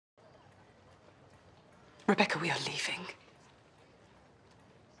Rebecca, we are leaving.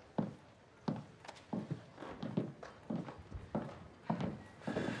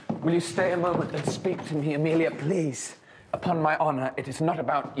 Will you stay a moment and speak to me, Amelia, please? Upon my honor, it is not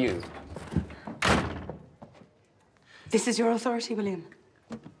about you. This is your authority, William?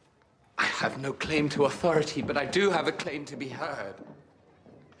 I have no claim to authority, but I do have a claim to be heard.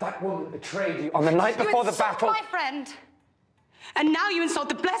 That woman betrayed you on the night before the battle. You insult my friend. And now you insult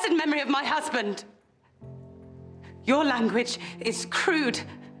the blessed memory of my husband. Your language is crude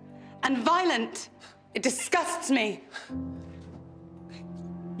and violent. It disgusts me.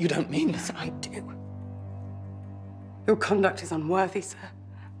 You don't mean this. I do. Your conduct is unworthy, sir.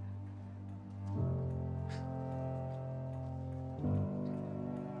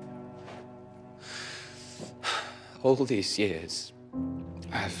 All these years,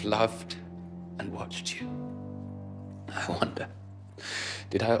 I have loved and watched you. I wonder,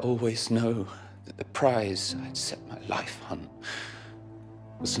 did I always know that the prize I'd set my life on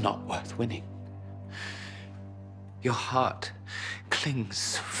was not worth winning? Your heart clings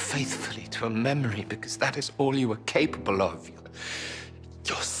so faithfully to a memory because that is all you were capable of.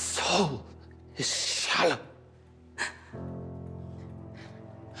 Your soul is shallow.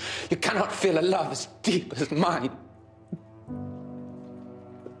 You cannot feel a love as deep as mine.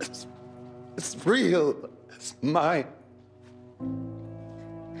 As real as mine.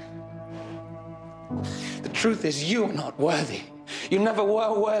 The truth is, you are not worthy. You never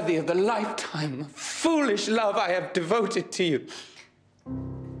were worthy of the lifetime of foolish love I have devoted to you.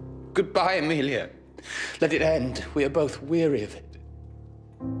 Goodbye, Amelia. Let it end. We are both weary of it.